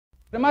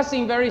It must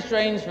seem very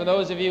strange for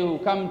those of you who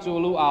come to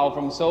Luau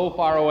from so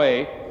far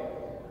away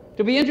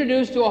to be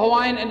introduced to a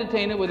Hawaiian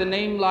entertainer with a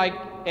name like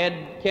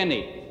Ed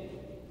Kenney.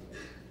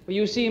 But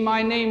you see,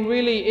 my name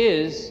really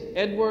is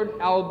Edward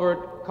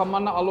Albert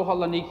Kamana Aloha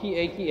Laniki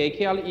Eki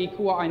Ekeali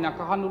Ikua Aina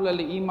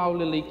Kahanulele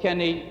Imaulili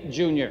Kenney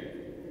Jr.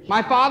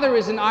 My father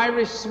is an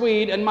Irish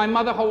Swede and my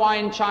mother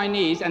Hawaiian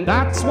Chinese, and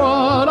that's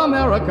what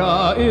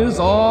America is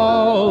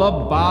all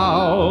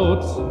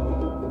about.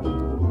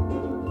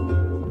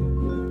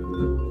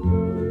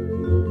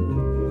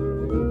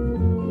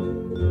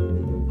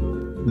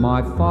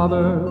 My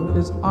father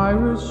is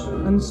Irish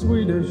and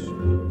Swedish,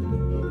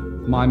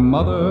 my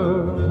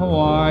mother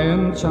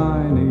Hawaiian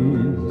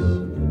Chinese.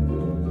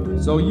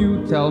 So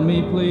you tell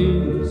me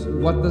please,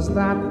 what does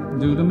that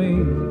do to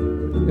me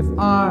if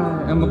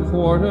I am a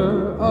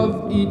quarter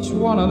of each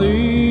one of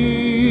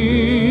these?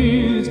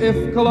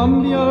 If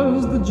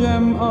Columbia's the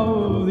gem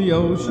of the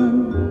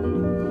ocean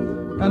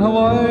and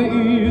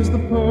Hawaii's the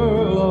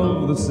pearl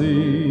of the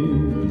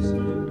seas,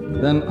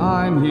 then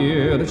I'm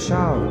here to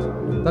shout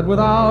that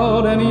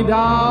without any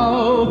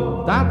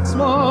doubt, that's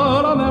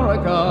what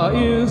America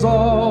is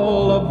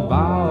all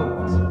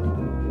about.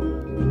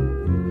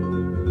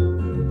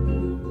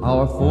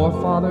 Our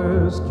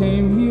forefathers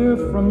came here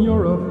from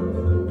Europe,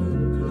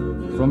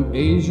 from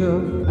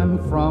Asia and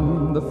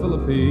from the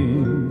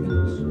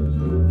Philippines,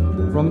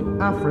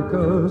 from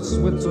Africa,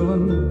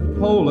 Switzerland,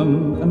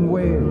 Poland and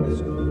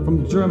Wales,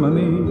 from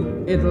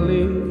Germany,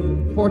 Italy,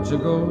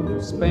 Portugal,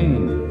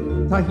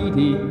 Spain,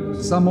 Tahiti,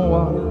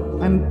 Samoa,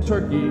 and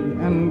Turkey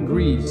and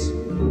Greece,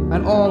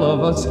 and all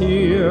of us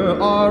here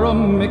are a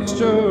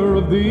mixture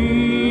of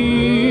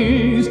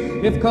these.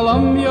 If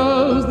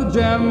Columbia's the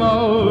gem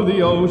of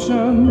the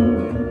ocean,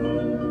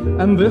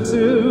 and this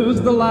is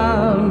the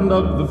land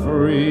of the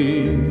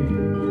free,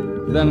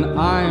 then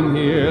I'm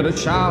here to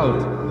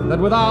shout that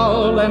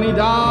without any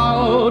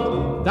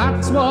doubt,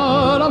 that's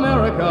what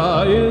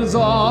America is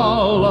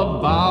all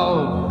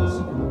about.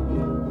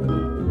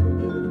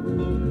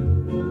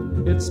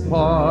 It's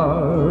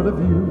part of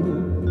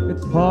you,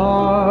 it's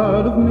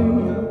part of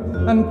me,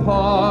 and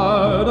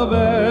part of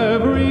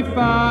every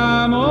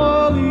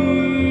family.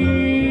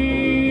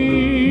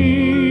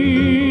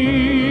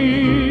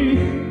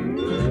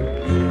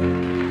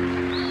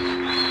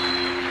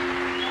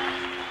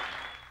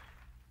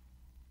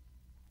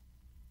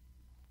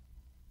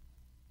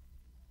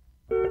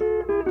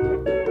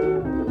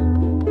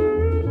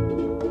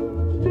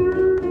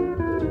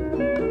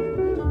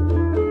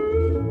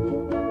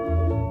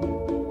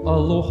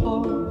 Aloha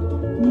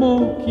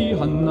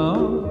mokihana,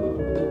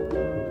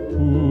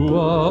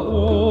 hua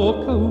o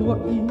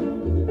Kauai,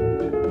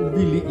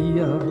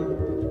 vili'ia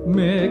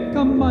me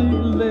ka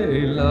maile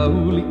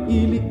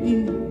lauli'ili'i,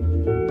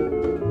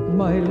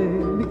 maile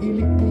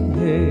li'ili'i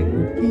he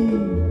u'i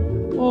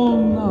o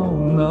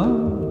nauna.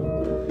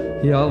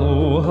 He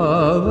aloha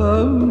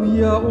lau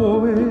ia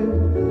oe,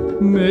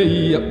 me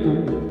ia'u,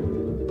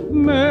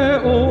 me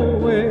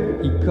oe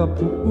I ka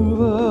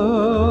pu'uai.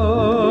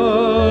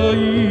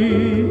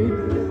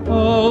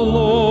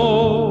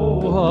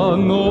 Aloha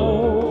no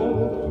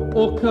o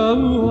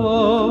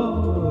Kauai,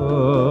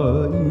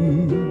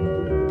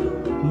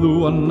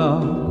 luana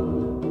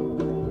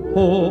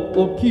ho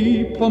o ki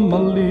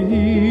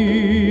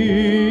pamalini,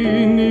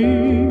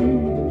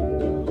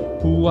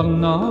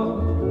 puana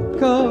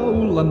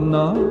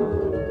kaulana,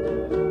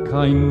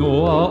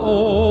 kainoa o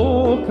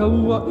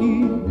Kauai,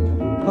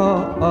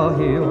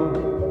 ha'aheo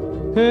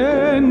he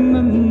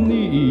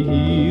nani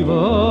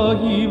hiva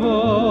hiva.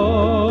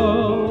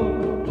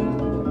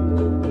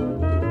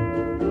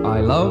 I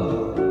love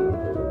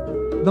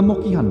the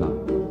mokihana,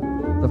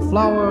 the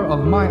flower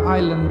of my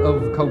island of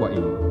Kauai,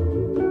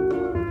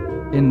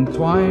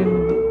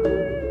 entwined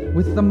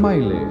with the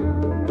maile,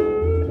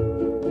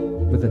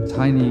 with the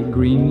tiny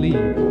green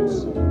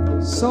leaves,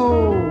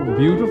 so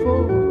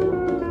beautiful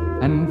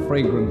and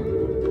fragrant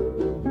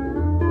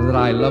that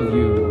I love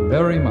you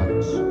very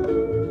much.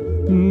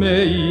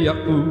 Me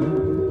ia'u,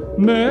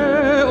 me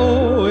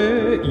oe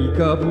I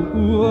ka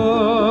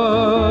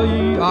pu'uai.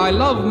 I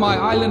love my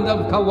island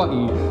of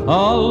Kauai.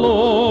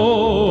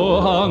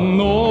 Aloha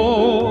no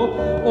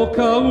o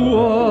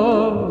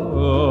Kauai,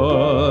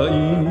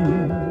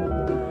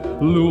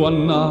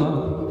 luana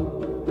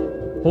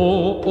ho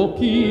o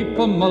ki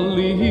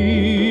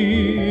pamalini,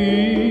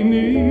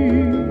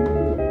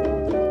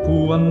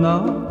 puana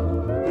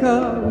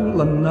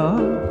kaulana,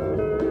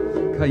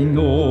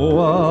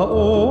 kainoa o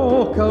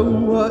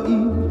Kauai,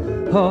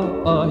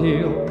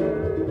 ha'aheo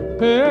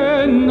he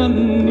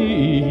nani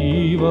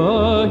hiva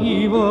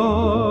hiva.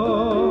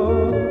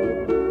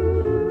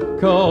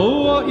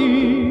 Kauai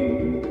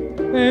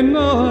e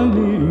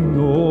nani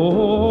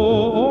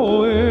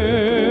noe.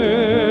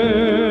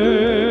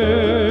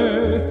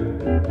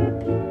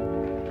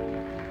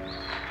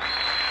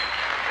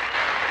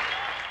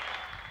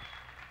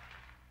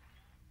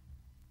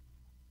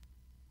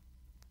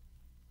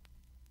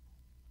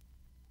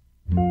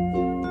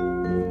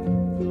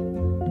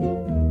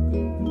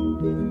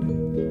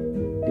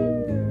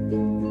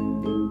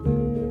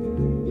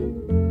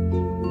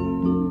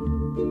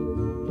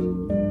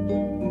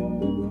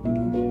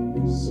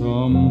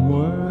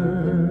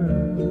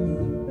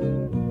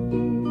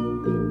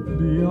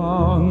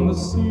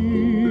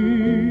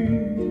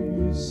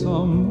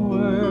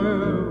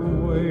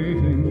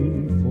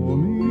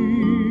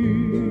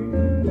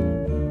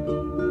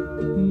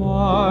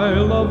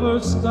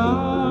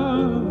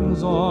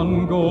 stands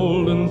on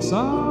golden sands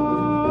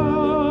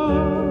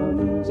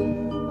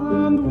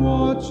and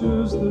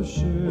watches the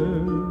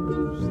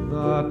ships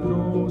that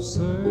go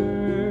sailing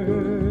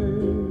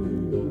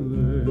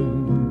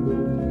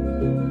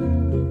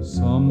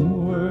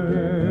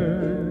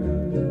somewhere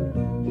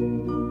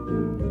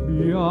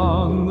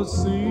beyond the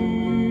sea.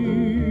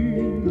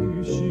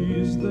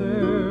 She's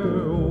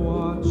there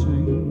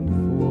watching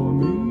for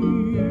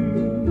me.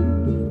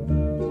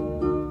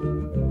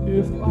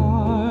 If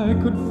I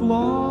could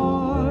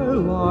fly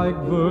like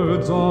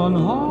birds on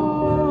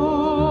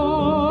high,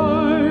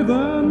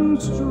 then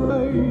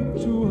straight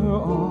to her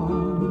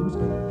arms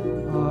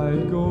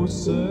I'd go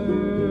sailing.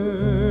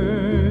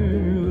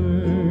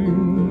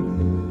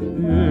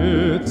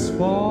 It's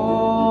far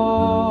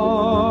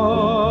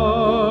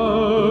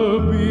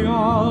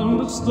beyond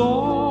the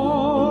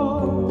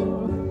star,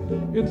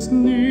 it's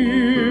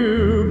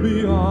near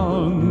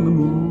beyond the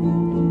moon.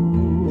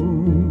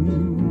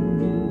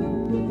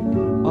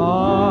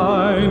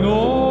 I know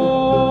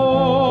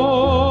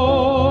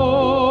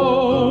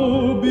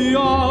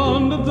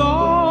beyond a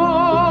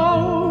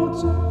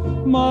doubt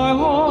my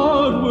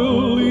heart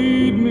will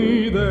lead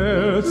me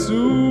there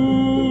soon.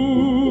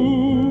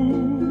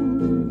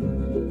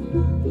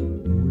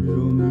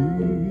 We'll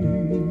meet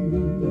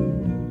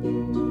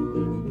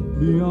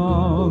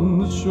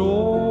beyond the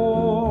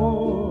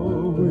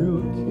shore,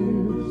 we'll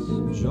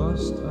kiss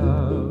just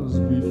as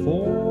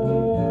before.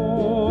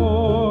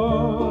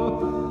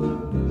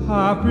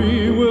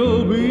 Happy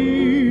we'll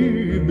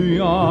be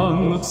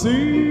beyond the sea,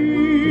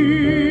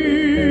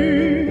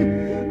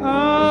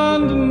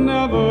 and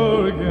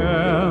never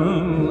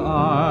again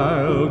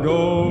I'll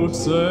go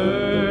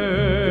sailing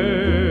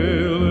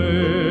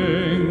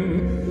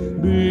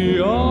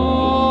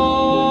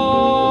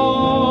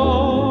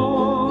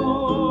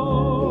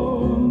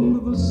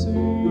beyond the sea.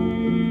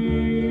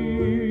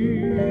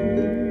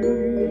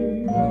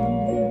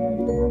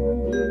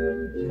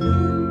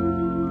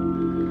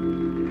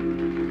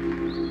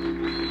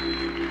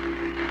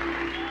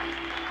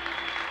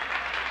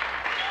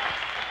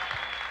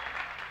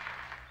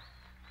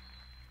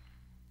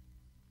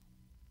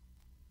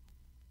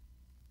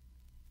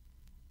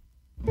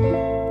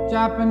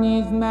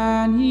 Japanese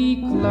man,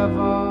 he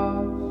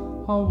clever.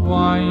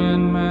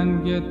 Hawaiian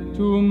man get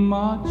too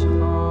much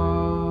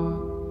heart.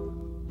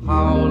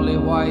 Howley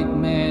white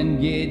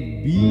man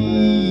get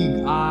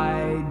big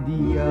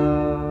idea.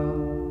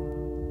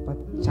 But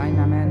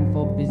Chinaman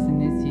for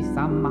business, he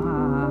smart.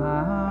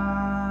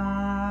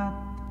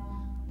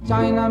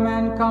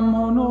 Chinaman come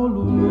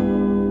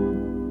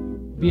Honolulu,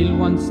 build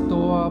one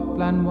store,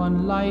 plant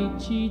one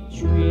lychee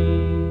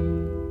tree.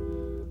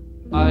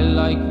 I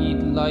like eat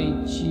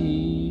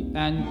lychee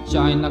and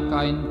China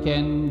kind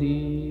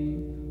candy,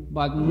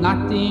 but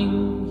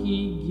nothing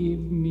he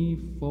give me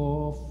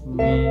for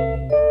free.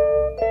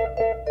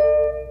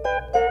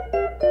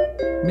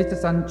 Mr.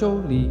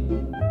 Sancho Lee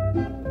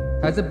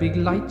has a big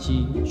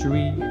lychee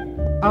tree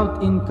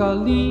out in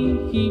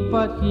Kalihi,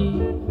 but he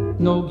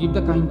no give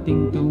the kind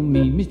thing to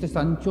me. Mr.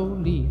 Sancho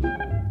Lee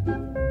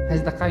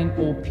has the kind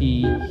OP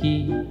he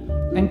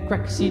and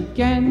crack seed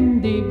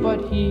candy,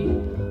 but he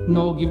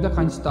no give the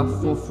kind stuff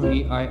for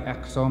free. I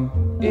ask him,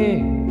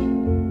 hey,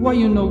 why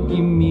you no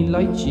give me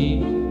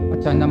lychee? A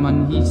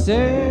Chinaman he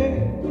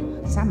say,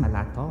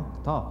 Samala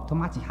talk, too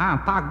much harm,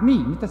 tag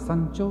me, Mr.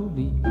 Sancho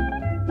Lee.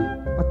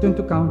 I turn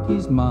to count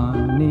his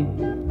money,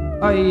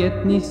 I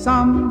ate me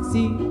some,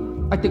 see,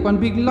 I take one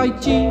big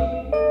lychee.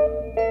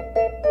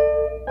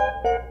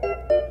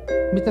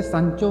 Mr.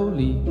 Sancho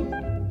Lee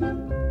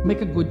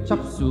make a good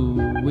chop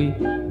suey.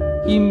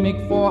 He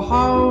make for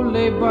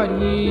Howley, but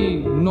he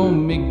no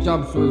make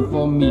chop suey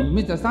for me.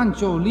 Mr.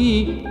 Sancho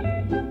Lee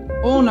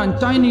own a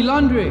tiny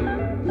laundry.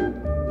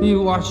 He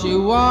wash it,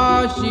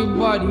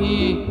 but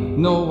he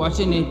no wash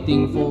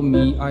anything for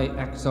me. I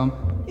ask him,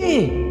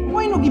 hey,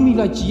 why no give me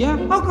lychee?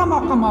 How come? A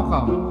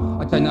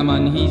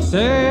Chinaman he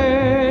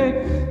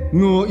say,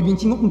 no, ibin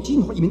chingok ng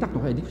chin, ibin tak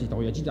no hay di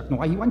tayo jidak no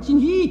ay wan chin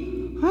he.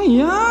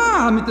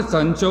 Hiya, Mr.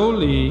 Sancho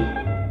Lee.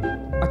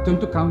 I turn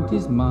to count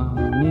his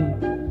money.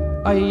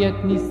 I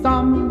ate me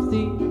some,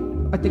 see,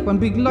 I take one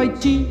big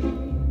lychee,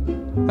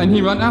 and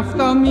he run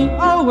after me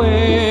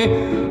away.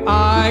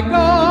 I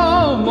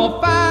go more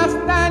fast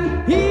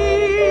than he.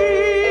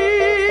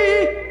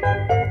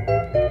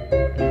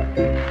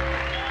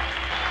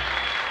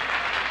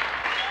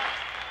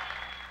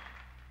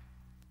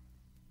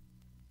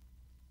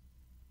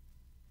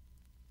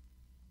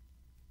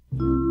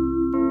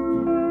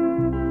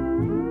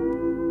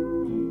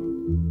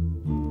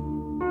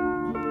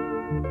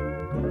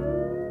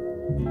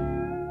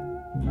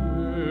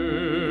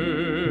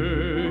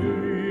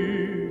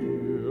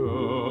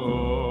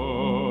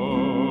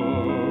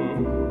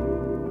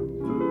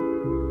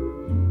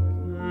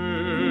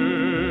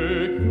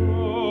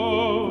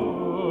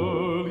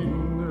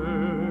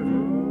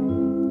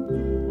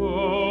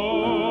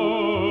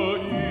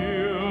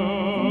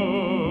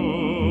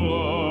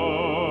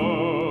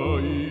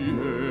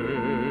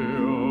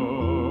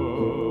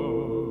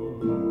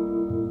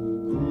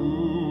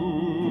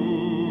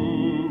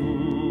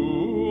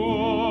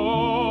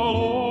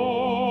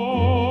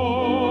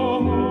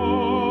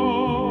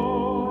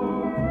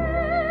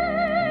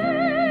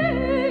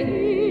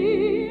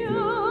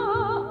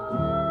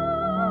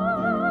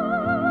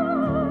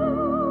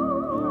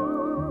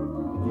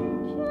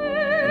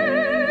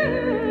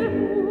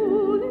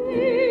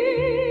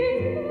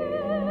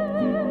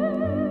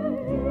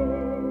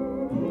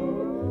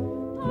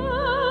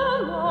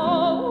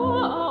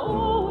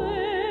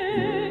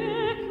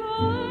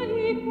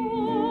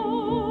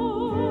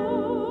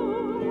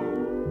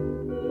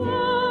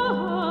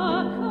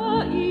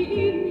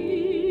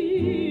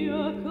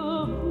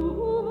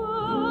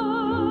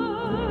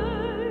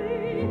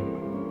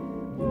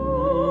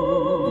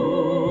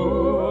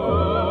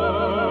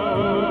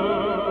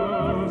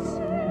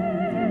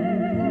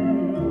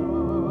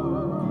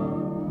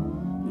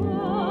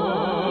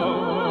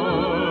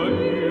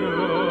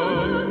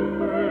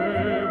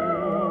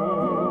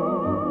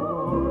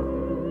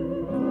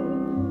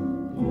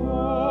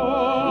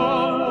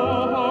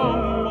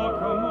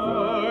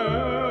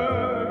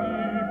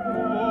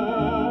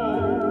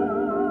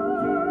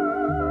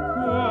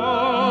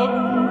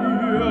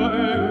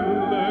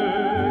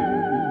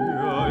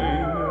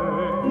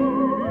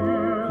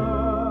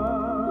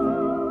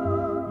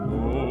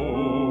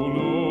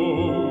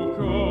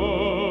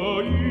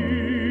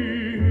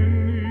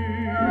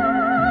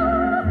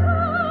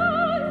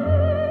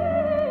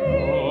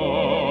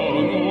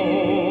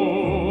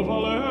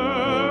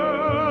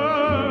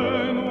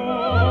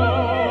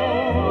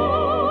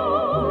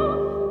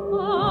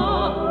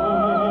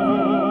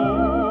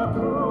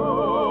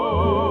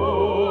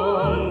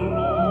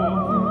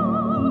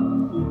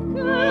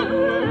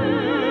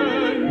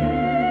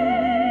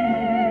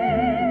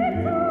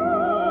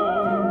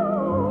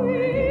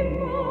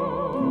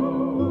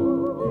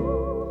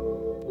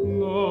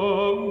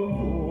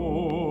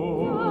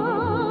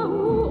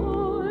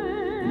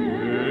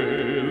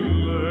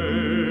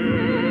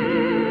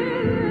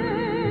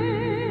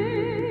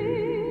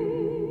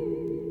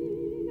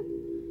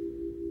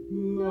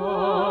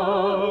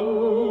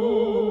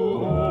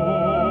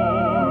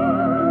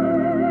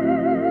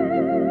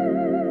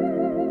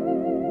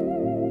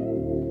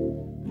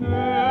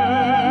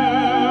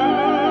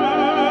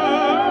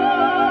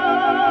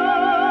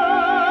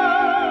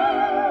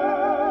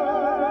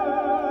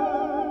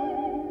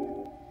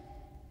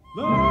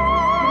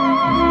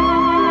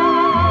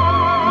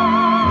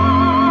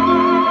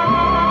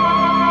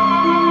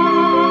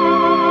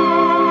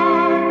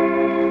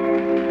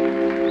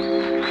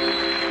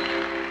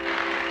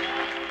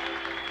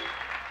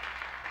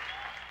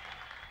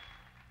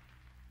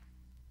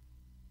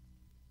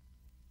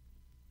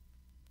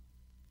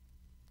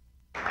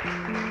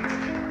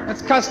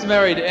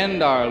 customary to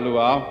end our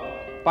luau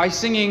by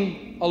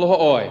singing Aloha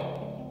Oi.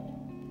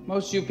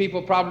 Most of you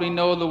people probably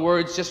know the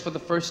words just for the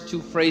first two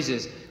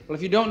phrases. Well,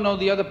 if you don't know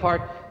the other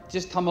part,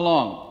 just hum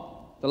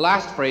along. The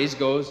last phrase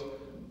goes,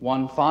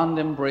 one fond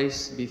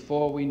embrace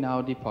before we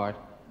now depart,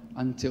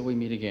 until we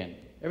meet again.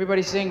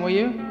 Everybody sing, will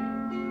you?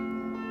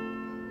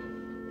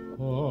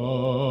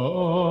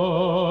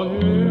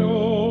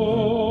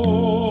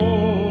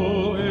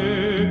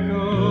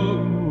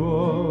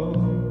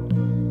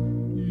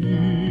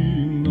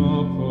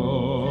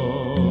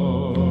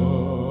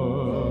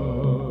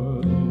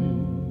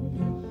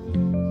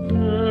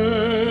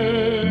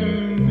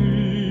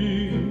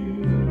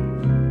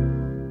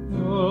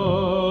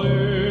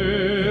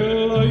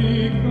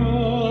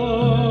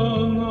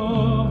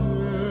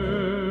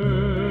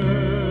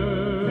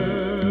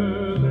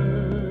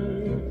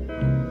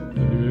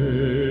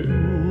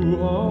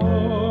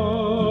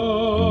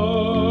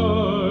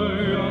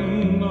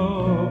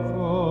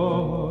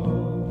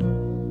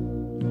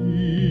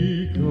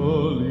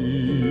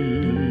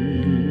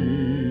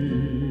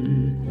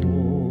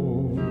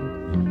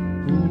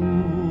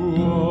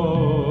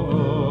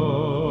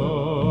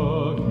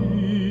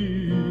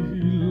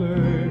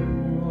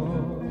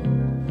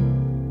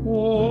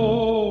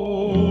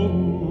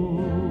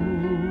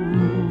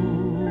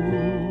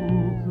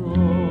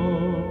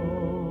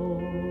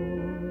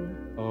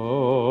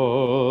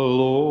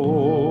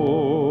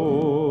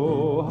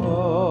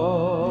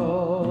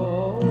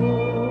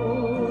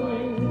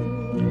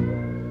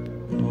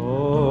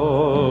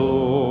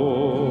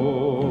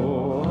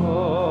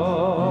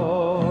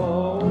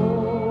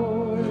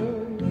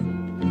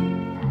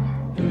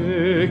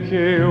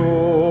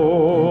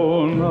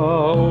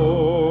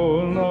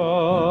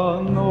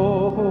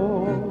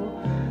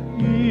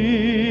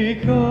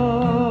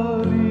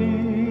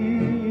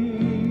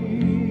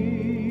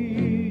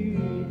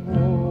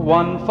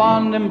 One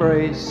fond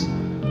embrace,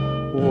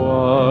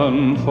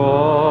 one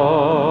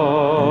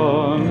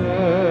fond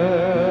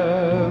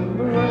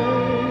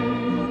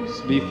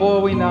embrace,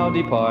 before we now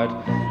depart,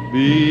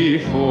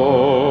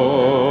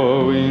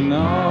 before we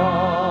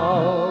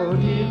now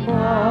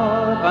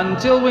depart,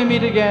 until we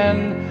meet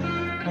again,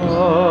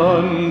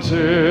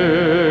 until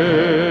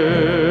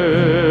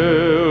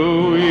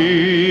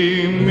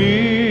we meet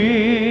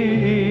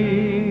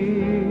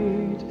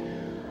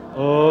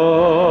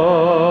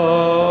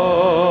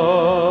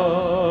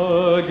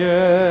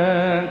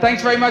again.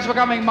 Thanks very much for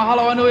coming.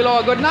 Mahalo Anui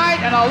Loa. Good night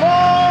and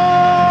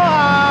aloha.